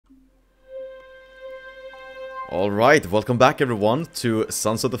Alright, welcome back everyone to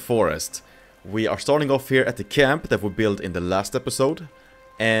Sons of the Forest. We are starting off here at the camp that we built in the last episode.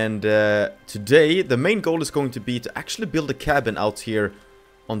 And today the main goal is going to be to actually build a cabin out here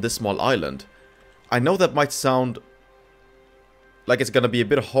on this small island. I know that might sound like it's gonna be a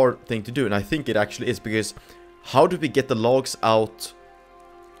bit of a hard thing to do, and I think it actually is, because how do we get the logs out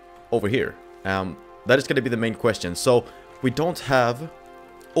over here? That is gonna be the main question. So we don't have...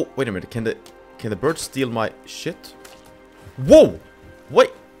 Oh, wait a minute, can the bird steal my shit? Whoa!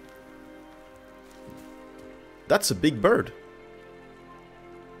 Wait! That's a big bird.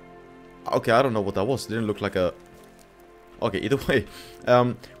 Okay, I don't know what that was. It didn't look like a... Okay, either way.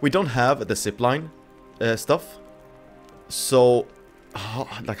 We don't have the zipline stuff. So,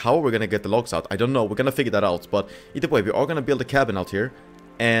 how are we gonna get the logs out? I don't know. We're gonna figure that out. But either way, we are gonna build a cabin out here.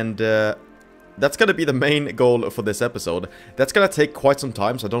 And that's gonna be the main goal for this episode. That's gonna take quite some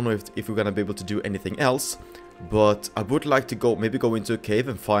time, so I don't know if we're gonna be able to do anything else. But I would like to maybe go into a cave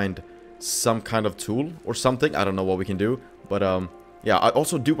and find some kind of tool or something. I don't know what we can do. But yeah, I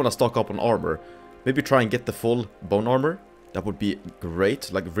also do want to stock up on armor. Maybe try and get the full bone armor. That would be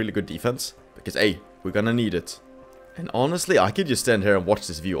great, like really good defense. Because hey, we're gonna need it. And honestly, I could just stand here and watch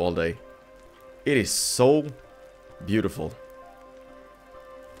this view all day. It is so beautiful.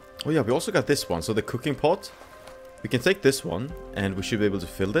 Oh yeah, we also got this one. So the cooking pot. We can take this one and we should be able to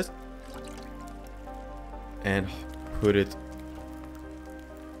fill it. And put it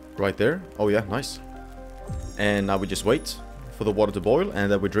right there. Oh yeah, nice. And now we just wait for the water to boil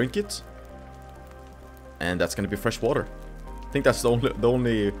and then we drink it. And that's gonna be fresh water. I think that's the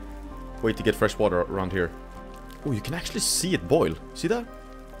only way to get fresh water around here. Oh, you can actually see it boil. See that?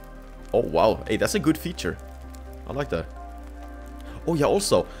 Oh wow, hey, that's a good feature. I like that. Oh yeah,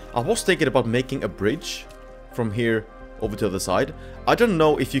 also, I was thinking about making a bridge from here over to the side. I don't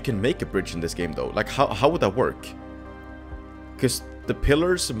know if you can make a bridge in this game though. Like, how would that work? Because the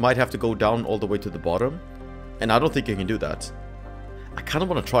pillars might have to go down all the way to the bottom. And I don't think you can do that. I kind of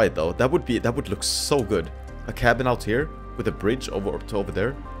want to try it though. That would look so good. A cabin out here with a bridge over to over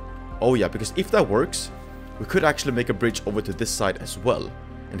there. Oh yeah, because if that works, we could actually make a bridge over to this side as well.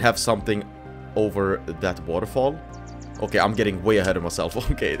 And have something over that waterfall. Okay, I'm getting way ahead of myself.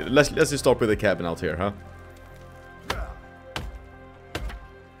 Okay, let's just start with the cabin out here, huh?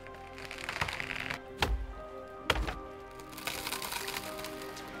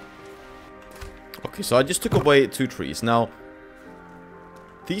 Okay, so I just took away 2 trees. Now,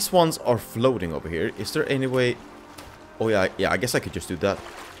 these ones are floating over here. Is there any way... Oh yeah, I guess I could just do that.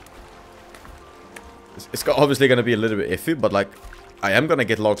 It's obviously gonna be a little bit iffy, but like, I am gonna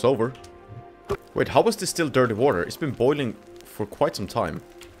get logs over. Wait, how is this still dirty water? It's been boiling for quite some time.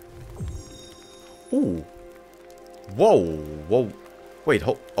 Ooh. Whoa. Wait,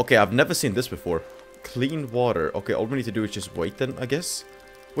 okay, I've never seen this before. Clean water. Okay, all we need to do is just wait then, I guess.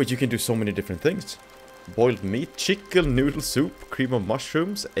 Wait, you can do so many different things. Boiled meat, chicken noodle soup, cream of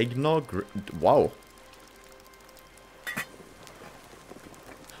mushrooms, eggnog. Wow.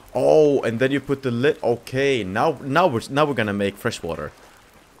 Oh, and then you put the lid. Okay, now we're gonna make fresh water.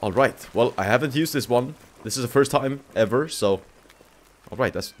 All right. Well, I haven't used this one. This is the first time ever, so. All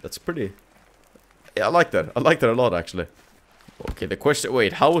right, that's pretty. Yeah, I like that. I like that a lot, actually. Okay, the question.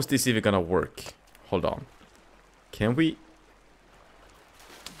 Wait, how is this even gonna work? Hold on. Can we?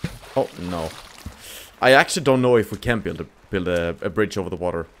 Oh no. I actually don't know if we can build a bridge over the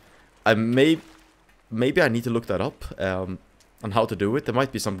water. Maybe I need to look that up on how to do it. There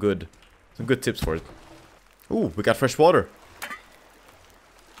might be some good tips for it. Ooh, we got fresh water.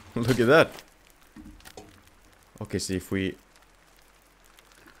 Look at that. Okay, see if we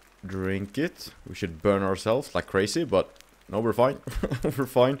drink it. We should burn ourselves like crazy, but no, we're fine. We're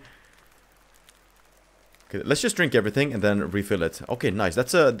fine. Okay, let's just drink everything and then refill it. Okay, nice.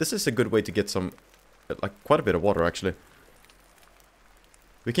 This is a good way to get some, like, quite a bit of water, actually.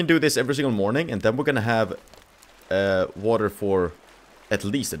 We can do this every single morning, and then we're gonna have water for at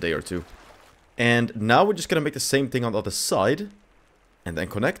least a day or 2. And now we're just gonna make the same thing on the other side, and then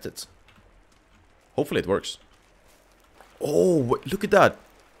connect it. Hopefully it works. Oh, wait, look at that.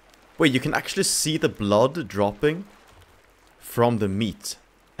 Wait, you can actually see the blood dropping from the meat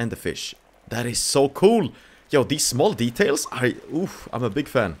and the fish. That is so cool. Yo, these small details, I'm a big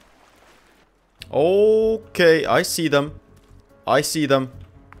fan. Okay, I see them. I see them.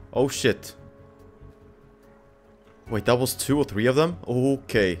 Oh shit. Wait, that was 2 or 3 of them?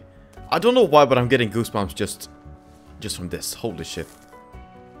 Okay. I don't know why, but I'm getting goosebumps just from this. Holy shit.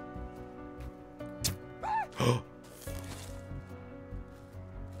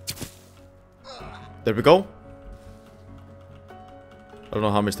 There we go. I don't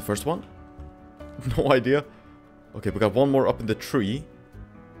know how I missed the first one. No idea. Okay, we got one more up in the tree.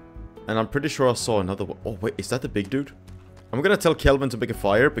 And I'm pretty sure I saw another one. Oh, wait, is that the big dude? I'm gonna tell Kelvin to make a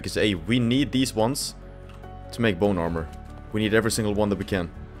fire, because, hey, we need these ones to make bone armor. We need every single one that we can.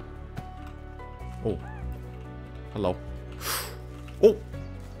 Oh. Hello. Oh!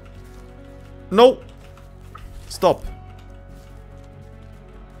 No! Stop.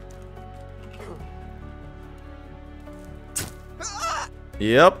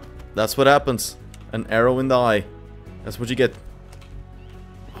 Yep, that's what happens. An arrow in the eye. That's what you get.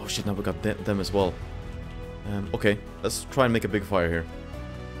 Oh shit, now we got them as well. Okay, let's try and make a big fire here.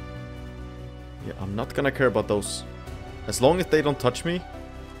 Yeah, I'm not gonna care about those. As long as they don't touch me,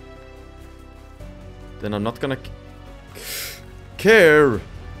 then I'm not gonna care.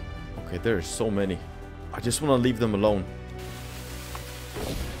 Okay, there's so many. I just want to leave them alone.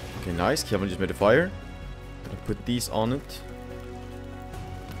 Okay, nice. Kevin just made a fire. Gonna put these on it.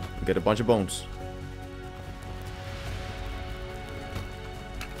 And get a bunch of bones.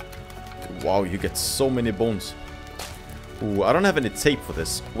 Wow, you get so many bones. Ooh, I don't have any tape for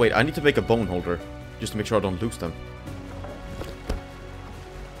this. Wait, I need to make a bone holder. Just to make sure I don't lose them.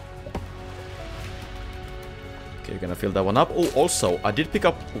 Okay, gonna fill that one up. Oh, also, I did pick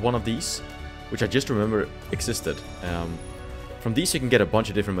up one of these, which I just remember existed. From these you can get a bunch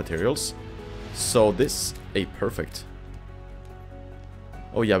of different materials. So this, perfect.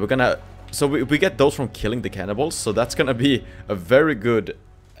 Oh yeah, we're gonna... So we get those from killing the cannibals. So that's gonna be a very good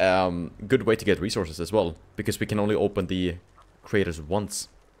good way to get resources as well, because we can only open the creators once.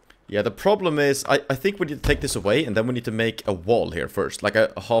 Yeah, the problem is, I think we need to take this away, and then we need to make a wall here first, like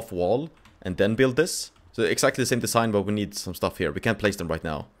a half wall, and then build this. So exactly the same design, but we need some stuff here. We can't place them right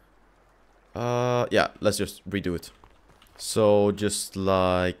now. Yeah, let's just redo it. So just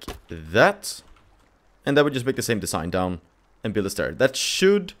like that, and then we just make the same design down and build a stair. That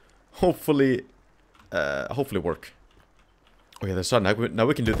should hopefully work. Okay, that's right. Now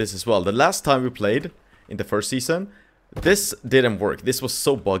we can do this as well. The last time we played in the first season, this didn't work. This was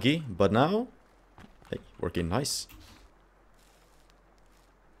so buggy, but now, hey, working nice.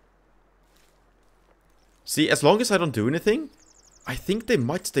 See, as long as I don't do anything, I think they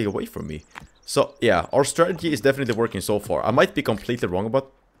might stay away from me. So, yeah, our strategy is definitely working so far. I might be completely wrong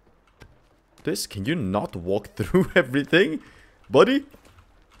about this. Can you not walk through everything, buddy?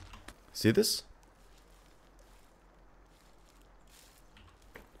 See this?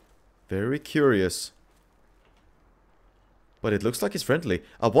 Very curious. But it looks like he's friendly.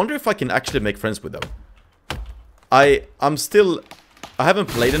 I wonder if I can actually make friends with them. I haven't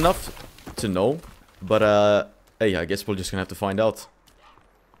played enough to know. But, hey, I guess we're just gonna have to find out.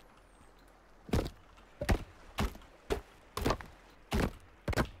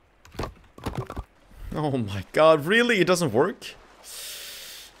 Oh my god, really? It doesn't work?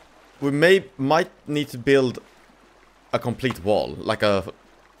 We might need to build a complete wall. Like a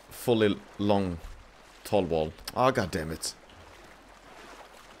fully long, tall wall. Oh, god damn it.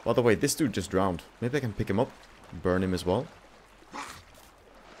 By the way, this dude just drowned. Maybe I can pick him up. Burn him as well.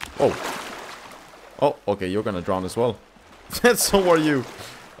 Oh. Oh, okay, you're gonna drown as well. So are you.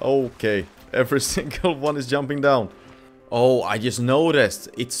 Okay. Every single one is jumping down. Oh, I just noticed.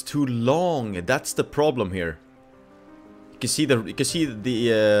 It's too long. That's the problem here. You can see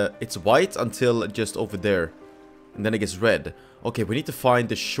the it's white until just over there. And then it gets red. Okay, we need to find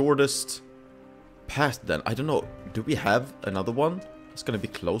the shortest path then. I don't know. Do we have another one? It's gonna be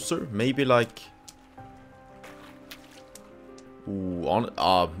closer. Maybe like... Ooh,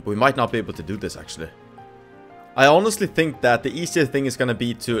 we might not be able to do this actually. I honestly think that the easiest thing is gonna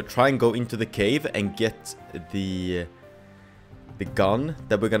be to try and go into the cave and get the gun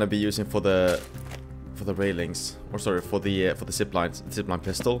that we're gonna be using for the railings, or sorry, for the zipline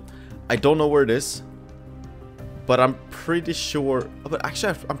pistol. I don't know where it is, but I'm pretty sure. But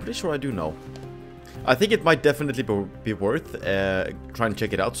actually, I'm pretty sure I do know. I think it might definitely be worth trying to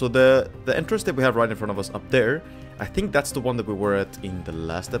check it out. So the entrance that we have right in front of us up there, I think that's the one that we were at in the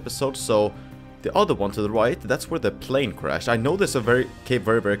last episode. So the other one to the right, that's where the plane crashed. I know there's a cave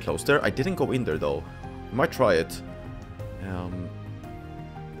very, very close there. I didn't go in there though. I might try it.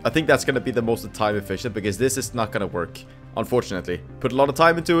 I think that's going to be the most time efficient, because this is not going to work, unfortunately. Put a lot of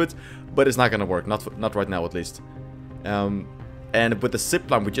time into it, but it's not going to work. Not right now, at least. And with the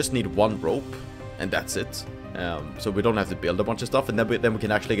zipline, we just need one rope, and that's it. So we don't have to build a bunch of stuff, and then we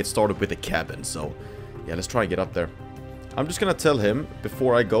can actually get started with the cabin. So, yeah, let's try and get up there. I'm just going to tell him,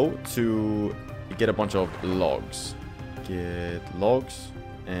 before I go, to get a bunch of logs. Get logs,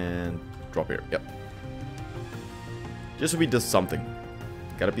 and drop here. Yep. Just so he does something.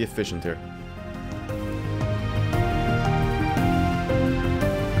 Gotta be efficient here.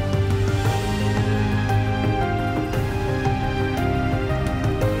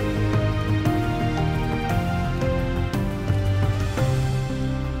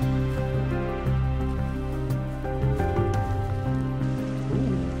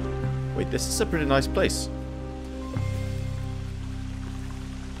 Wait, this is a pretty nice place.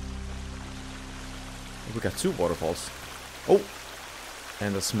 We got 2 waterfalls. Oh!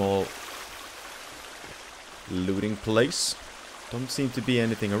 And a small looting place. Don't seem to be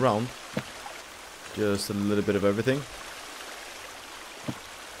anything around. Just a little bit of everything.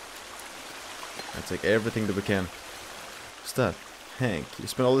 I'll take everything that we can. What's that? Hank, you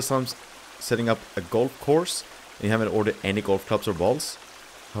spent all this time setting up a golf course and you haven't ordered any golf clubs or balls?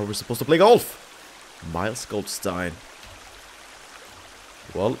 How are we supposed to play golf? Miles Goldstein.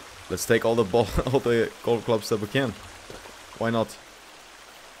 Well, let's take all the golf clubs that we can. Why not?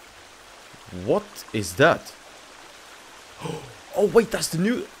 What is that? Oh wait, that's the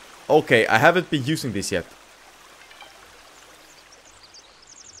new... Okay, I haven't been using this yet.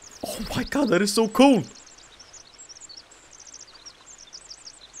 Oh my god, that is so cool!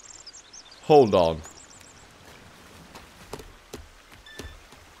 Hold on.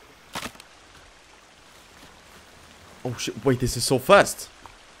 Oh shit, wait, this is so fast!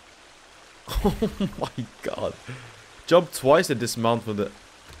 Oh my god. Jump twice and dismount from the...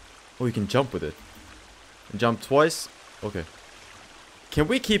 Oh, you can jump with it. And jump twice? Okay. Can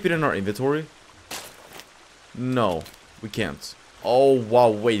we keep it in our inventory? No, we can't. Oh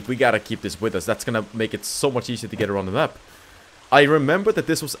wow, wait, we gotta keep this with us. That's gonna make it so much easier to get around the map. I remember that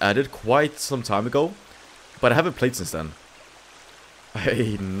this was added quite some time ago, but I haven't played since then.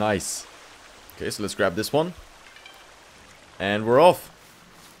 Hey, nice. Okay, so let's grab this one. And we're off.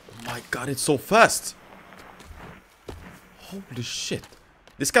 Oh my god, it's so fast. Holy shit.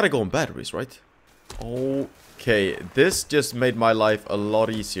 This gotta go on batteries, right? Okay, this just made my life a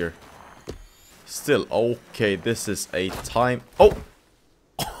lot easier. Still, okay, this is a time... Oh!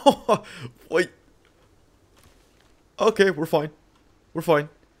 Wait. Okay, we're fine. We're fine.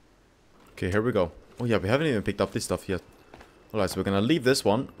 Okay, here we go. Oh yeah, we haven't even picked up this stuff yet. Alright, so we're gonna leave this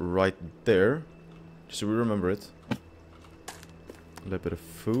one right there. Just so we remember it. A little bit of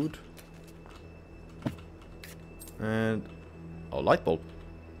food. And... Oh, light bulb.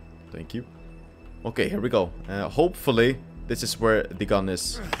 Thank you. Okay, here we go. Hopefully, this is where the gun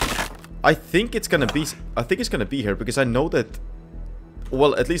is. I think it's gonna be... I think it's gonna be here, because I know that...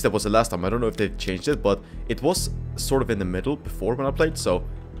 Well, at least that was the last time. I don't know if they've changed it, but it was sort of in the middle before when I played, so...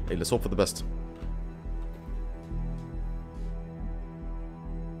 Hey, let's hope for the best.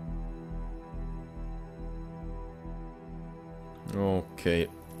 Okay.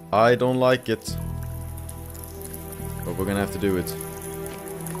 I don't like it. But we're gonna have to do it.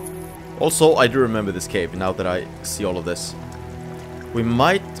 Also, I do remember this cave, now that I see all of this. We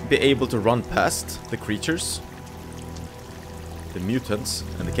might be able to run past the creatures. The mutants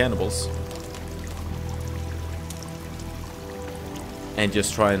and the cannibals. And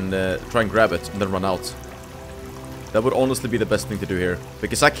just try and grab it and then run out. That would honestly be the best thing to do here.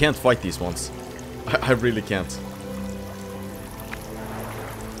 Because I can't fight these ones. I really can't.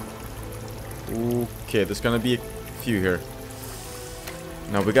 Okay, there's gonna be a few here.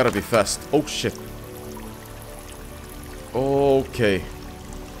 Now we gotta be fast. Oh shit. Okay.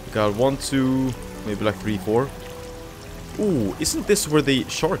 We got 1, 2, maybe like 3, 4. Ooh, isn't this where the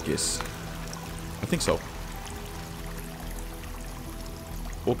shark is? I think so.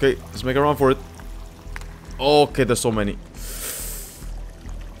 Okay, let's make a run for it. Okay, there's so many.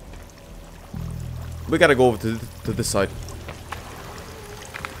 We gotta go over to this side.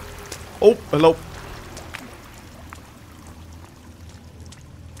 Oh, hello.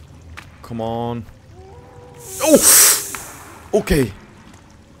 Come on. Oh! Okay.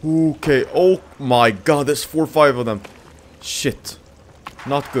 Okay. Oh my god, there's 4 or 5 of them. Shit.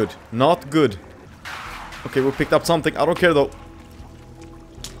 Not good. Not good. Okay, we picked up something. I don't care though.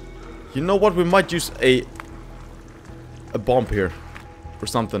 You know what? We might use a bomb here. Or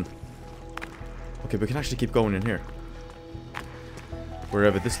something. Okay, we can actually keep going in here.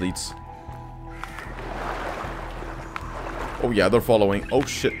 Wherever this leads. Oh yeah, they're following. Oh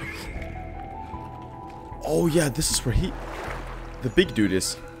shit. Oh yeah, this is where the big dude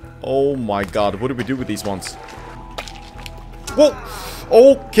is. Oh my god, what do we do with these ones? Whoa!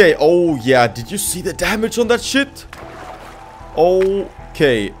 Okay, oh yeah, did you see the damage on that shit?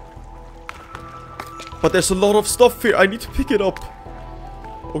 Okay. But there's a lot of stuff here, I need to pick it up.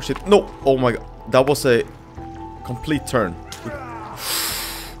 Oh shit, no! Oh my god, that was a complete turn.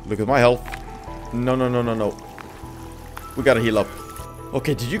 Look at my health. No, no, no, no, no. We gotta heal up.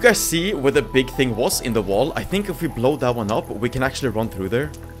 Okay, did you guys see where the big thing was in the wall? I think if we blow that one up, we can actually run through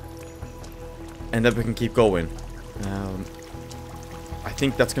there. And then we can keep going. I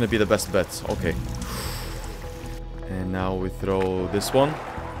think that's gonna be the best bet. Okay. And now we throw this one.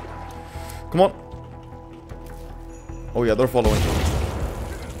 Come on. Oh yeah, they're following.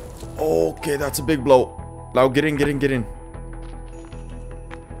 Okay, that's a big blow. Now get in, get in, get in.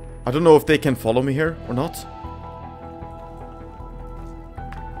 I don't know if they can follow me here or not.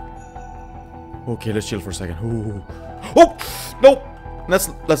 Okay, let's chill for a second. Ooh. Oh! No!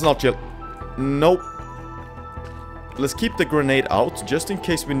 Let's not chill. Nope. Let's keep the grenade out, just in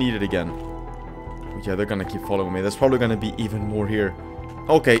case we need it again. Yeah, they're gonna keep following me. There's probably gonna be even more here.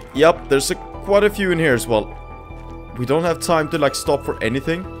 Okay, yep, there's quite a few in here as well. We don't have time to, like, stop for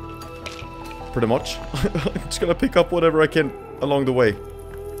anything. Pretty much. I'm just gonna pick up whatever I can along the way.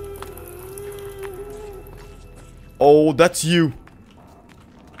 Oh, that's you.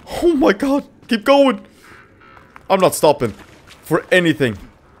 Oh my god. Keep going. I'm not stopping for anything.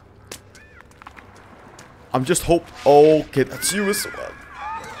 I'm just okay, that's you as well.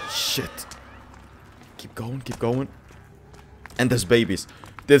 Shit. Keep going, keep going. And there's babies.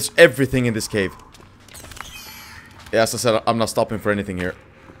 There's everything in this cave. Yeah, as I said, I'm not stopping for anything here.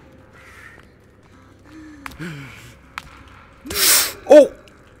 Oh!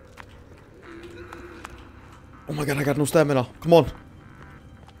 Oh my god, I got no stamina. Come on.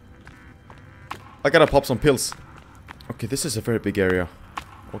 I gotta pop some pills. Okay, this is a very big area.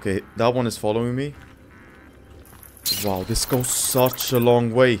 Okay, that one is following me. Wow, this goes such a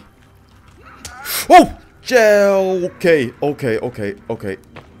long way. Oh! Yeah, okay, okay, okay, okay.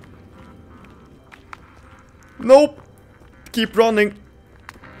 Nope. Keep running.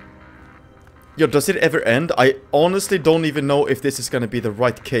 Yo, does it ever end? I honestly don't even know if this is gonna be the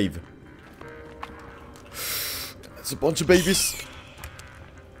right cave. There's a bunch of babies.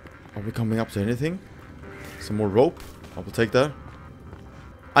 Are we coming up to anything? Some more rope. I will take that.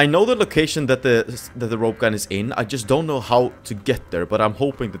 I know the location that the rope gun is in. I just don't know how to get there. But I'm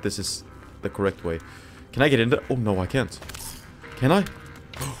hoping that this is the correct way. Can I get in there? Oh no, I can't. Can I?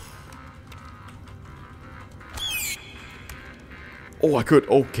 Oh, I could.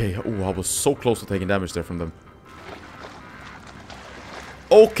 Okay. Oh, I was so close to taking damage there from them.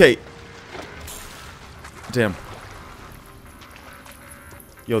 Okay. Damn.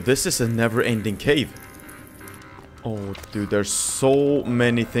 Yo, this is a never-ending cave. Oh, dude, there's so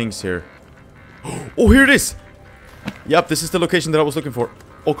many things here. Oh, here it is! Yep, this is the location that I was looking for.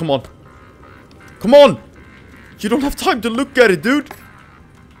 Oh, come on. Come on! You don't have time to look at it, dude!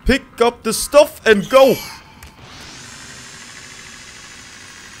 Pick up the stuff and go!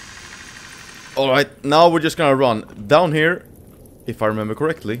 Alright, now we're just gonna run. Down here, if I remember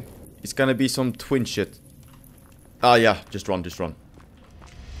correctly, it's gonna be some twin shit. Ah, yeah, just run, just run.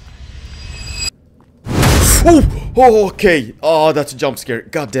 Oh, okay. Oh, that's a jump scare.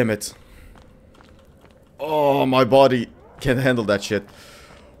 God damn it. Oh, my body can't handle that shit.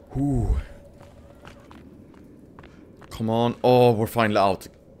 Ooh. Come on. Oh, we're finally out.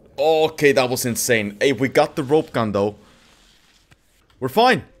 Okay, that was insane. Hey, we got the rope gun, though. We're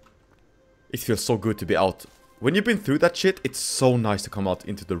fine. It feels so good to be out. When you've been through that shit, it's so nice to come out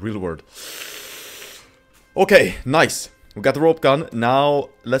into the real world. Okay, nice. We got the rope gun. Now,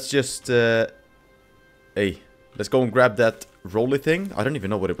 let's just... Hey, let's go and grab that rolly thing. I don't even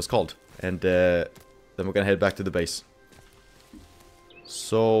know what it was called. And then we're gonna head back to the base.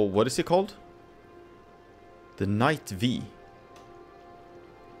 So, what is it called? The Night V.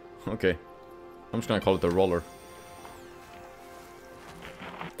 Okay. I'm just gonna call it the roller.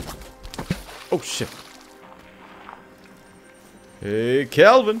 Oh, shit. Hey,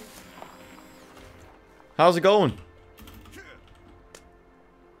 Calvin. How's it going?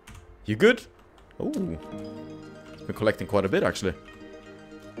 You good? Ooh. It's been collecting quite a bit, actually.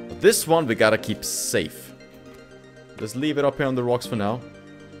 But this one we gotta keep safe. Let's leave it up here on the rocks for now.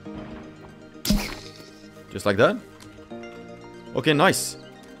 Just like that. Okay, nice.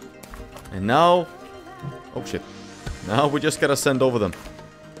 And now... Oh, shit. Now we just gotta send over them.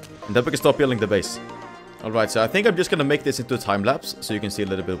 And then we can start building the base. Alright, so I think I'm just gonna make this into a time-lapse, so you can see a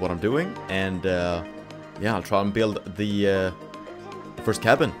little bit what I'm doing. And, yeah, I'll try and build the first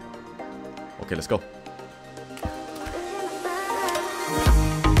cabin. Okay, let's go.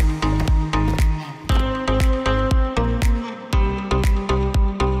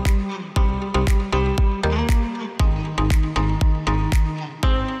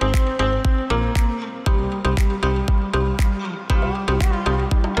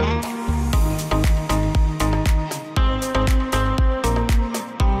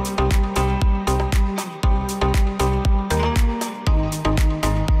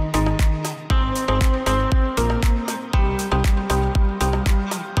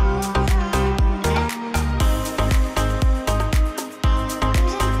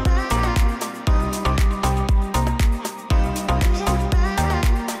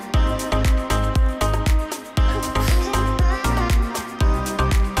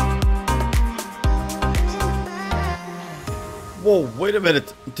 Whoa, wait a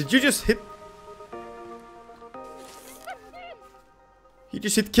minute. Did you just hit... He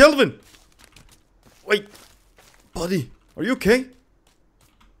just hit Kelvin. Wait. Buddy, are you okay?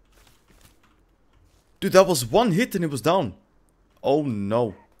 Dude, that was one hit and it was down. Oh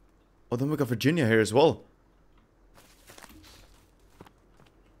no. Oh, then we got Virginia here as well.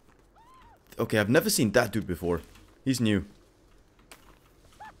 Okay, I've never seen that dude before. He's new.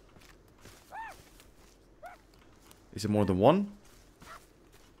 Is it more than one?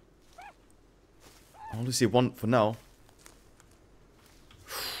 I only see one for now.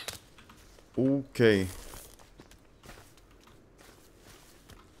 Okay.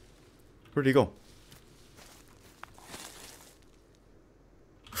 Where'd he go?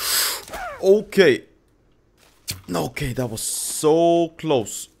 Okay. Okay, that was so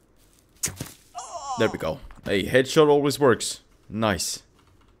close. There we go. Hey, headshot always works. Nice.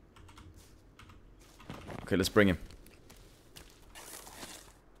 Okay, let's bring him.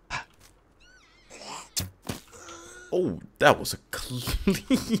 Oh, that was a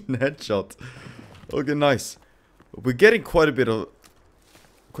clean headshot. Okay, nice. We're getting quite a bit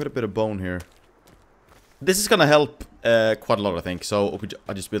of bone here. This is gonna help quite a lot, I think. So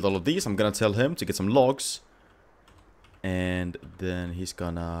I just build all of these. I'm gonna tell him to get some logs, and then he's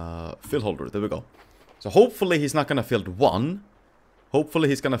gonna fill holder. There we go. So hopefully he's not gonna fill one. Hopefully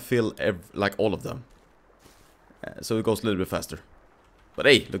he's gonna fill like all of them. So it goes a little bit faster. But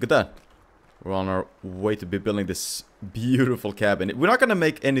hey, look at that. We're on our way to be building this beautiful cabin. We're not gonna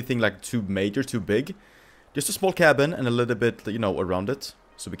make anything like too major, too big. Just a small cabin and a little bit, you know, around it,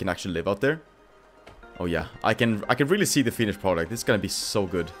 so we can actually live out there. Oh yeah, I can really see the finished product. This is gonna be so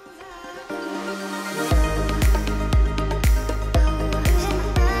good.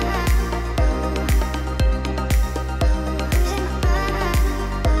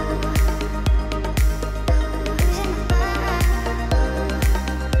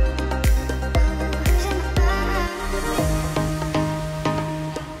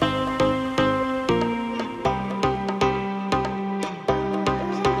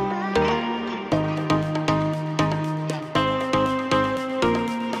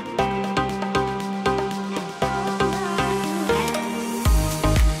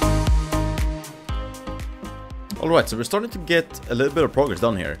 Alright, so we're starting to get a little bit of progress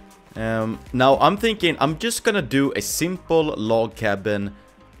done here. Now I'm thinking I'm just gonna do a simple log cabin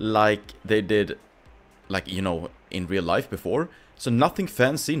like they did, like, you know, in real life before. So nothing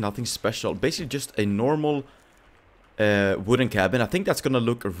fancy, nothing special, basically just a normal wooden cabin. I think that's gonna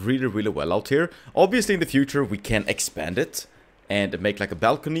look really, really well out here. Obviously in the future we can expand it and make like a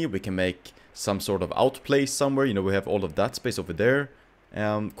balcony. We can make some sort of outplace somewhere, you know, we have all of that space over there.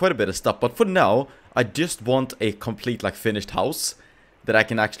 Quite a bit of stuff, but for now I just want a complete, like, finished house that I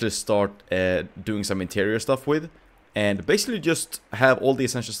can actually start doing some interior stuff with, and basically just have all the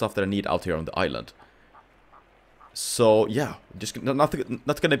essential stuff that I need out here on the island. So yeah, just not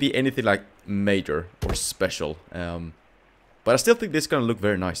gonna be anything like major or special, but I still think this is gonna look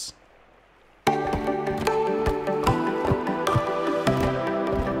very nice.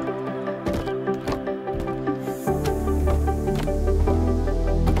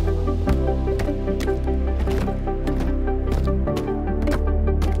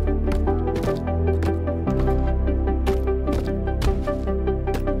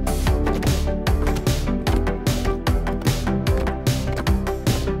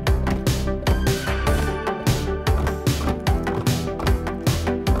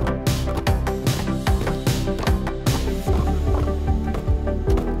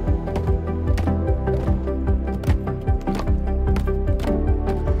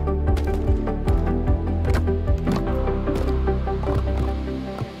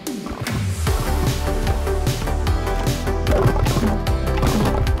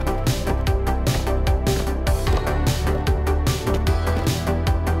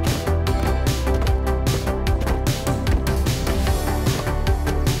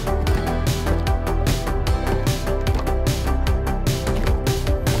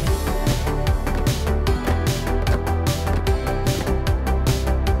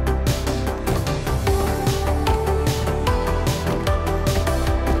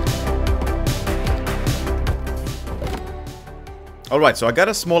 Alright, so I got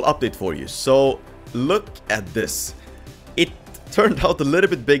a small update for you. So, look at this. It turned out a little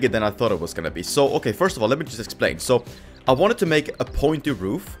bit bigger than I thought it was gonna be. So, okay, first of all, let me just explain. So, I wanted to make a pointy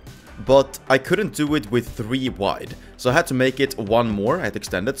roof, but I couldn't do it with 3 wide. So I had to make it 1 more, I had to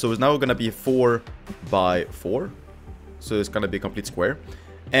extend it. So it's now gonna be 4 by 4. So it's gonna be a complete square.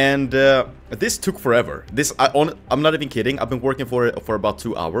 And this took forever. I'm not even kidding. I've been working for it for about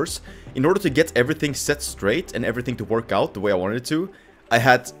 2 hours. In order to get everything set straight and everything to work out the way I wanted it to, I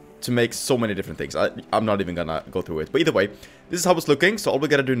had to make so many different things. I'm not even gonna go through it. But either way, this is how it's looking. So all we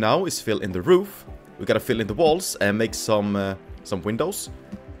gotta do now is fill in the roof. We gotta fill in the walls and make some windows.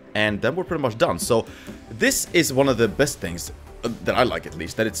 And then we're pretty much done. So this is one of the best things that I like, at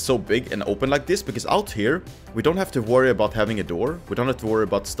least, that it's so big and open like this, because out here we don't have to worry about having a door. We don't have to worry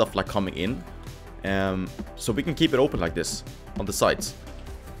about stuff like coming in. So we can keep it open like this on the sides,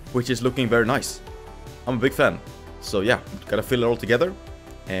 which is looking very nice. I'm a big fan. So yeah, gotta fill it all together,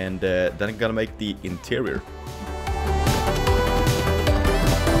 and then I'm gonna make the interior.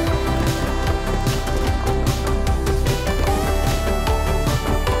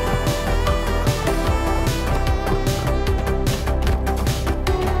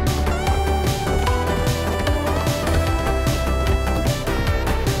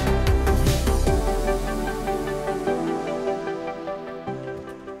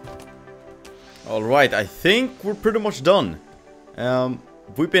 Alright, I think we're pretty much done.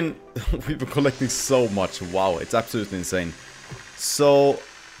 We've been collecting so much. Wow, it's absolutely insane. So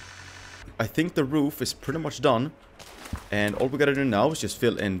I think the roof is pretty much done. And all we gotta do now is just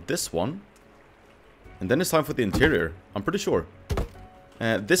fill in this one. And then it's time for the interior, I'm pretty sure.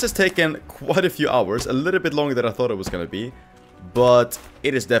 This has taken quite a few hours, a little bit longer than I thought it was gonna be. But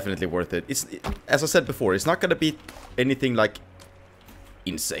it is definitely worth it. As I said before, it's not gonna be anything like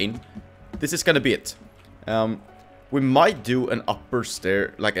insane. This is gonna be it. We might do an upper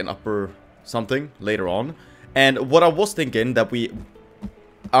stair, like an upper something later on. And what I was thinking that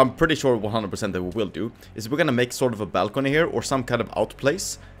I'm pretty sure 100% that we will do, is we're gonna make sort of a balcony here or some kind of out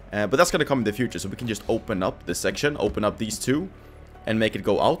place. But that's gonna come in the future, so we can just open up this section, open up these two, and make it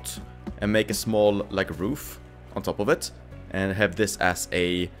go out, and make a small like roof on top of it, and have this as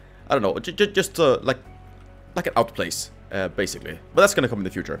a, I don't know, just like an out place. Basically. But that's gonna come in the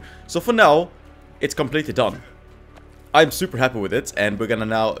future. So for now, it's completely done. I'm super happy with it, and we're gonna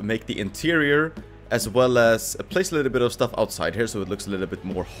now make the interior, as well as place a little bit of stuff outside here, so it looks a little bit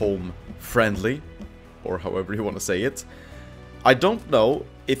more home friendly, or however you want to say it. I don't know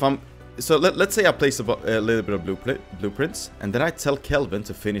if I'm... So let's say I place a little bit of blueprints, and then I tell Kelvin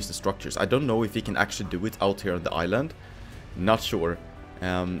to finish the structures. I don't know if he can actually do it out here on the island. Not sure.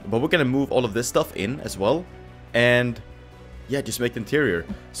 But we're gonna move all of this stuff in as well, and yeah, just make the interior.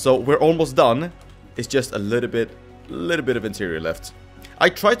 So we're almost done. It's just a little bit of interior left. I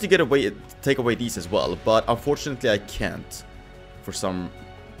tried to take away these as well, but unfortunately I can't. For some...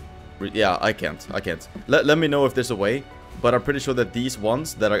 Yeah, I can't. Let me know if there's a way. But I'm pretty sure that these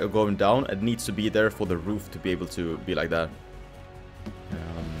ones that are going down, it needs to be there for the roof to be able to be like that.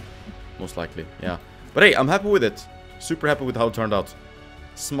 Most likely, yeah. But hey, I'm happy with it. Super happy with how it turned out.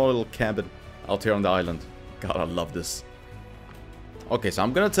 Small little cabin out here on the island. God, I love this. Okay, so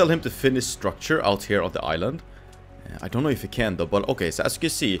I'm gonna tell him to finish structure out here on the island. I don't know if he can though, but okay, so as you can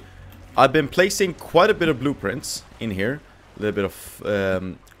see, I've been placing quite a bit of blueprints in here. A little bit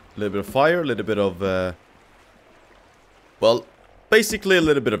of fire, a little bit of, well, basically a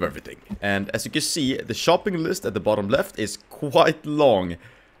little bit of everything. And as you can see, the shopping list at the bottom left is quite long.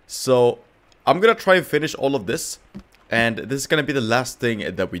 So I'm gonna try and finish all of this, and this is gonna be the last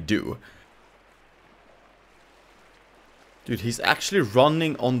thing that we do. Dude, he's actually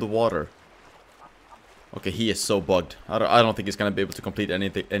running on the water. Okay, he is so bugged. I don't think he's gonna be able to complete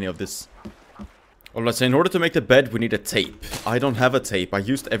any of this. Alright, so in order to make the bed, we need a tape. I don't have a tape. I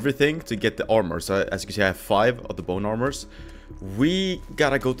used everything to get the armor. So as you can see, I have 5 of the bone armors. We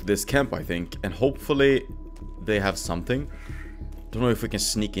gotta go to this camp, I think, and hopefully they have something. Don't know if we can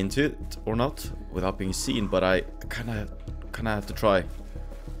sneak into it or not without being seen, but I kinda have to try.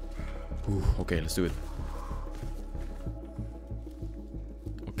 Ooh, okay, let's do it.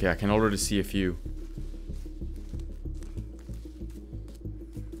 Okay, I can already see a few.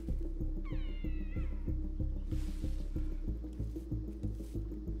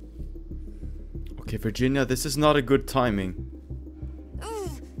 Okay, Virginia, this is not a good timing.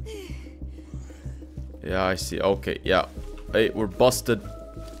 Yeah, I see. Okay, yeah. Hey, we're busted.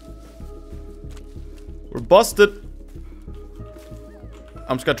 We're busted.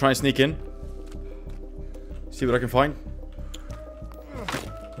 I'm just gonna try and sneak in. See what I can find.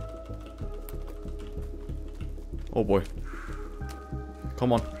 Oh boy.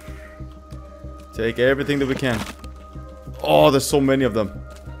 Come on. Take everything that we can. Oh, there's so many of them.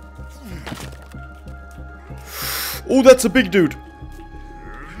 Oh, that's a big dude.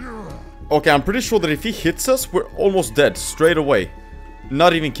 Okay, I'm pretty sure that if he hits us, we're almost dead straight away.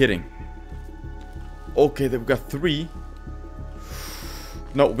 Not even kidding. Okay, then we've got 3.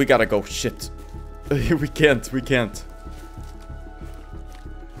 No, we gotta go. Shit. We can't.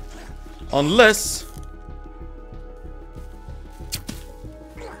 Unless...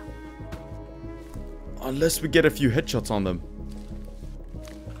 Unless we get a few headshots on them.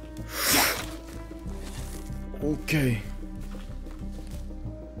 Okay.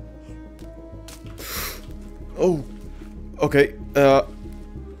 Oh. Okay.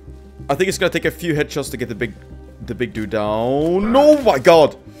 I think it's gonna take a few headshots to get the big dude down. Oh my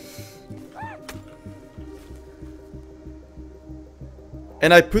god!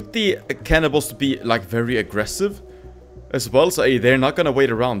 And I put the cannibals to be like very aggressive as well, so they're not gonna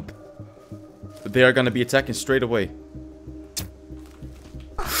wait around. They are gonna be attacking straight away.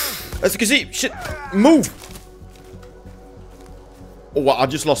 As you can see, shit, move! Oh wow, I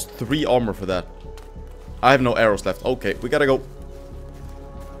just lost 3 armor for that. I have no arrows left. Okay, we gotta go.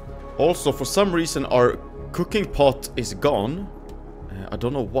 Also, for some reason, our cooking pot is gone. I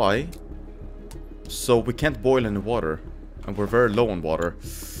don't know why. So we can't boil any water. And we're very low on water.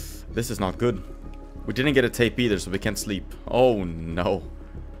 This is not good. We didn't get a tape either, so we can't sleep. Oh no.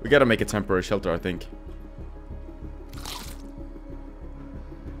 We gotta make a temporary shelter, I think.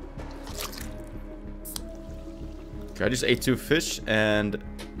 Okay, I just ate 2 fish and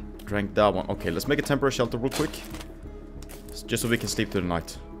drank that one. Okay, let's make a temporary shelter real quick. Just so we can sleep through the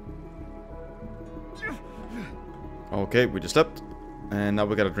night. Okay, we just slept. And now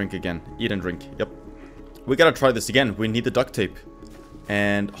we gotta drink again. Eat and drink. Yep. We gotta try this again. We need the duct tape.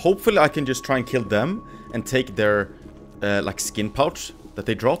 And hopefully I can just try and kill them and take their like skin pouch that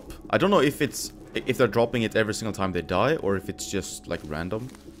they drop. I don't know if they're dropping it every single time they die, or if it's just like random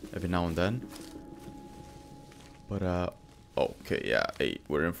every now and then. But okay, yeah, hey,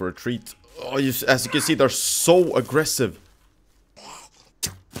 we're in for a treat. Oh, as you can see, they're so aggressive.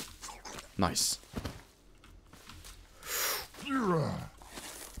 Nice.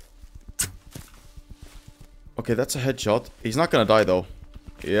 Okay, that's a headshot. He's not gonna die though.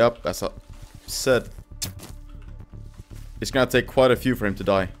 Yep, as I said. It's gonna take quite a few for him to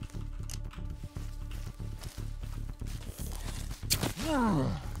die.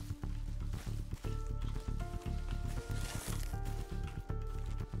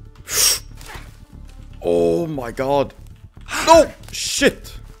 Oh my god. No!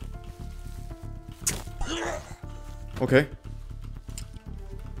 Shit! Okay.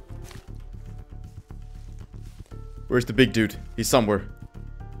 Where's the big dude? He's somewhere.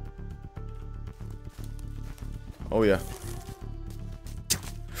 Oh yeah.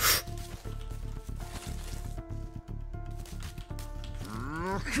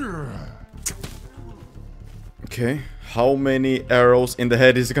 Okay. How many arrows in the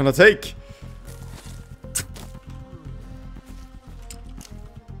head is it gonna take?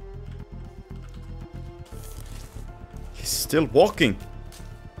 He's still walking.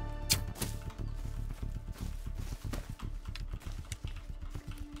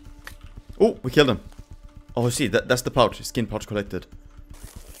 Oh, we killed him. Oh, see, that's the pouch. Skin pouch collected.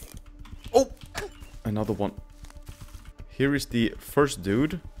 Oh! Another one. Here is the first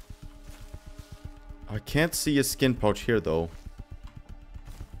dude. I can't see a skin pouch here, though.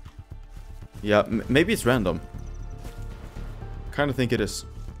 Yeah, maybe it's random. Kind of think it is.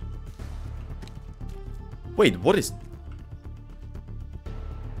 Wait, what is...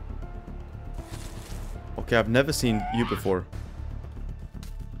 Okay, I've never seen you before.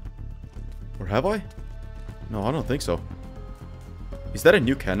 Or have I? No, I don't think so. Is that a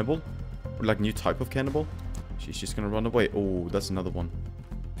new cannibal? Or like new type of cannibal? She's just gonna run away. Oh, that's another one.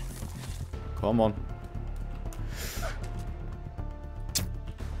 Come on.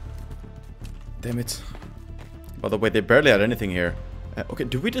 Damn it. By the way, they barely had anything here. Okay,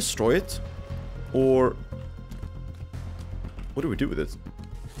 do we destroy it? Or... what do we do with it?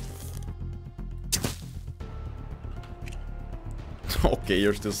 Okay,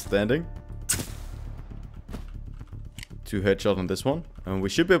 you're still standing. 2 headshots on this one. And we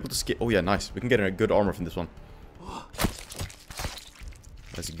should be able to skip. Oh yeah, nice. We can get a good armor from this one.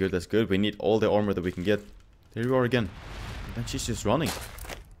 That's good, that's good. We need all the armor that we can get. There you are again. And she's just running.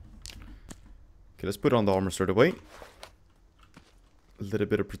 Okay, let's put on the armor straight away. A little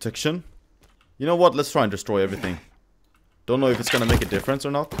bit of protection. You know what? Let's try and destroy everything. Don't know if it's gonna make a difference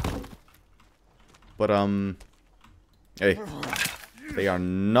or not. But, hey. They are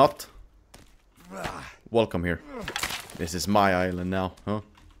not welcome here. This is my island now, huh?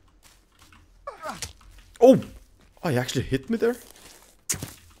 Oh! Oh, he actually hit me there?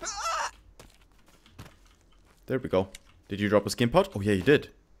 There we go. Did you drop a skin pouch? Oh yeah, you did.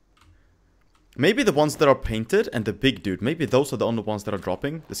 Maybe the ones that are painted and the big dude. Maybe those are the only ones that are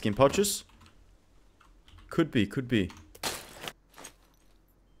dropping the skin pouches. Could be, could be.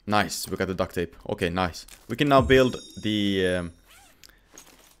 Nice, we got the duct tape. Okay, nice. We can now build the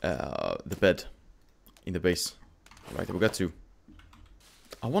bed in the base. Alright, we got 2.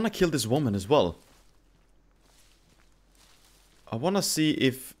 I want to kill this woman as well. I want to see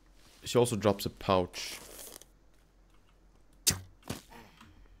if she also drops a pouch.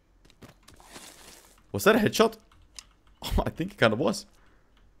 Was that a headshot? Oh, I think it kind of was.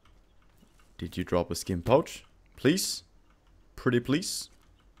 Did you drop a skin pouch? Please? Pretty please?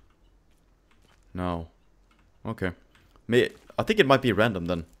 No. Okay. I think it might be random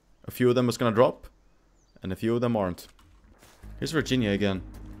then. A few of them is gonna drop, and a few of them aren't. Here's Virginia again.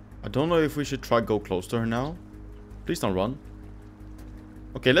 I don't know if we should try go close to her now. Please don't run.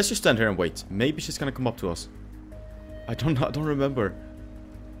 Okay, let's just stand here and wait. Maybe she's gonna come up to us. I don't remember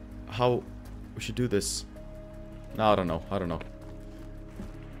how we should do this. No, I don't know.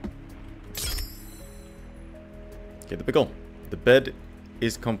 Okay, there we go. The bed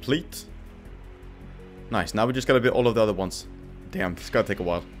is complete. Nice, now we just gotta build all of the other ones. Damn, it's gotta take a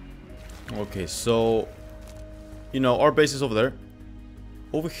while. Okay, so... You know, our base is over there.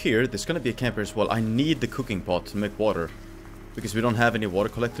 Over here, there's gonna be a camper as well. I need the cooking pot to make water. Because we don't have any water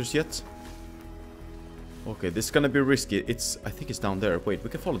collectors yet. Okay, this is gonna be risky. I think it's down there. Wait, we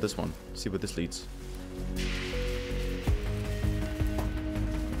can follow this one. See where this leads.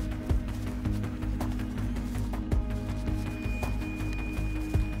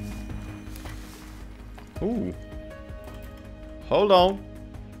 Ooh. Hold on.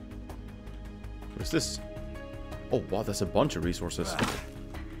 What is this? Oh, wow, that's a bunch of resources.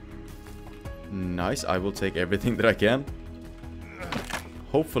 Nice, I will take everything that I can.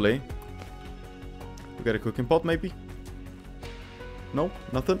 Hopefully. We got a cooking pot, maybe? No,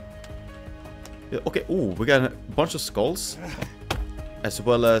 nothing? Yeah, okay, ooh, we got a bunch of skulls. As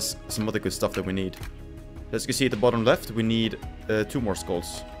well as some other good stuff that we need. As you can see at the bottom left, we need 2 more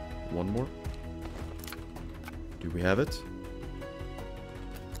skulls. 1 more. Do we have it?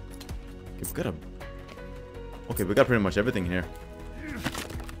 Okay, we got pretty much everything here.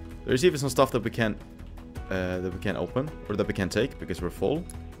 There's even some stuff that we can't open or that we can't take because we're full.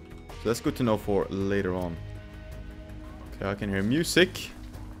 So that's good to know for later on. Okay, I can hear music.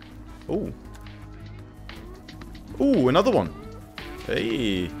 Oh. Ooh, another one.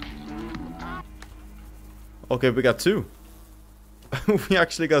 Hey. Okay, we got 2. We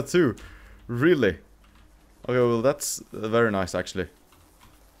actually got 2. Really? Okay, well that's very nice actually.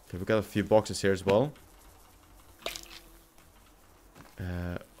 Okay, we got a few boxes here as well.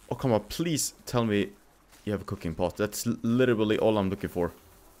 Oh come on, please tell me you have a cooking pot. That's literally all I'm looking for.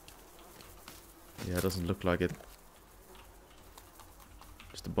 Yeah, it doesn't look like it.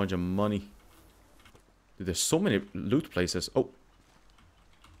 Just a bunch of money. Dude, there's so many loot places. Oh.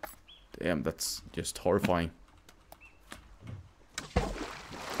 Damn, that's just horrifying.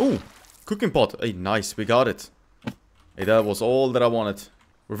 Ooh, cooking pot. Hey, nice, we got it. Hey, that was all that I wanted.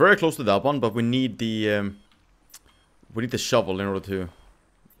 We're very close to that one, but we need the shovel in order to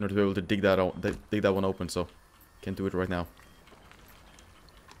be able to dig that one open. So can't do it right now.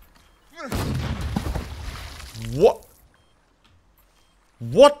 What?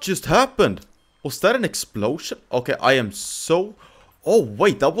 What just happened? Was that an explosion? Okay, I am so... Oh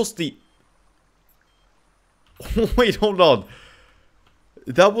wait, that was the... Wait, hold on.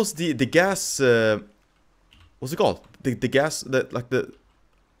 That was the gas... What's it called? The gas that like the...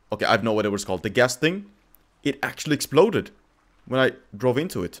 Okay, I have no idea what it's called. The gas thing. It actually exploded when I drove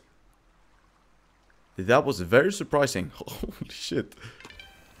into it. That was very surprising. Holy shit.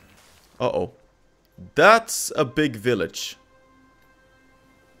 Uh-oh. That's a big village.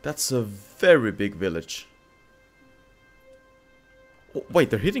 That's a very big village. Oh, wait,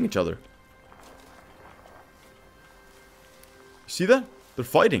 they're hitting each other. See that? They're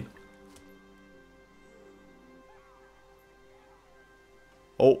fighting.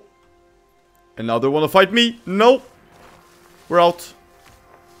 Oh. And now they want to fight me. No. We're out.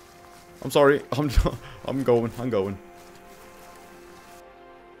 I'm sorry. I'm going.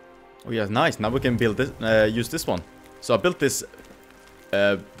 Oh yeah, nice. Now we can build this. Use this one. So I built this.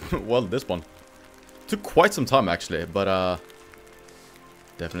 Well, this one. Took quite some time actually, but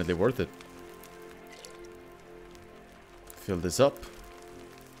definitely worth it. Fill this up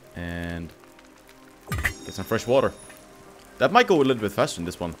and get some fresh water. That might go a little bit faster in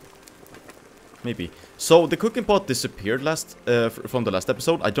this one. Maybe. So the cooking pot disappeared from the last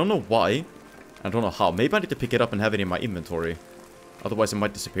episode. I don't know why. I don't know how. Maybe I need to pick it up and have it in my inventory. Otherwise it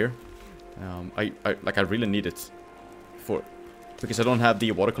might disappear. I really need it because I don't have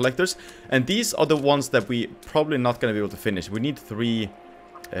the water collectors. And these are the ones that we probably not going to be able to finish. We need 3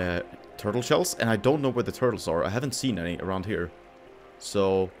 turtle shells. And I don't know where the turtles are. I haven't seen any around here.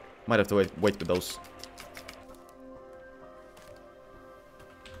 So Might have to wait with those.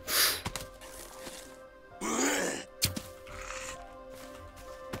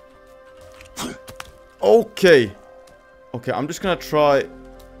 Okay. Okay, I'm just gonna try...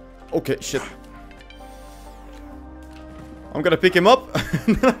 Okay, shit. I'm gonna pick him up,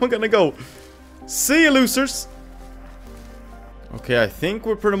 and then I'm gonna go. See you, losers! Okay, I think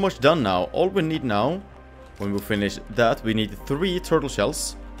we're pretty much done now. All we need now, when we finish that, we need 3 turtle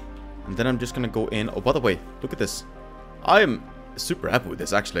shells. And then I'm just gonna go in... Oh, by the way, look at this. I am super happy with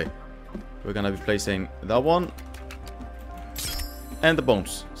this, actually. We're gonna be placing that one. And the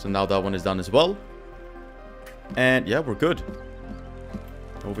bones. So now that one is done as well. And yeah, we're good.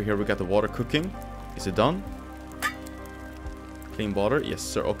 Over here we got the water cooking. Is it done? Clean water. Yes,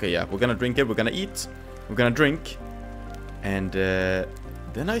 sir. Okay, yeah. We're gonna drink it. We're gonna eat. We're gonna drink. And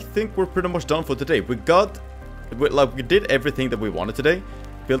then I think we're pretty much done for today. We did everything that we wanted today.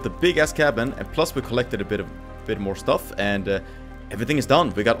 Built a big-ass cabin. And plus we collected a bit more stuff. And everything is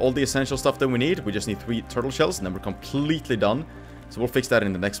done. We got all the essential stuff that we need. We just need 3 turtle shells. And then we're completely done. So we'll fix that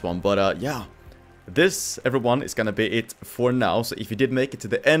in the next one. But yeah. This, everyone, is gonna be it for now. So if you did make it to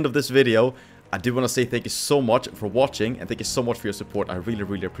the end of this video, I do want to say thank you so much for watching. And thank you so much for your support. I really,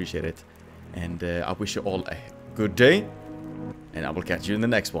 really appreciate it. And I wish you all a good day. And I will catch you in the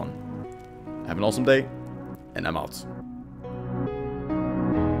next one. Have an awesome day. And I'm out.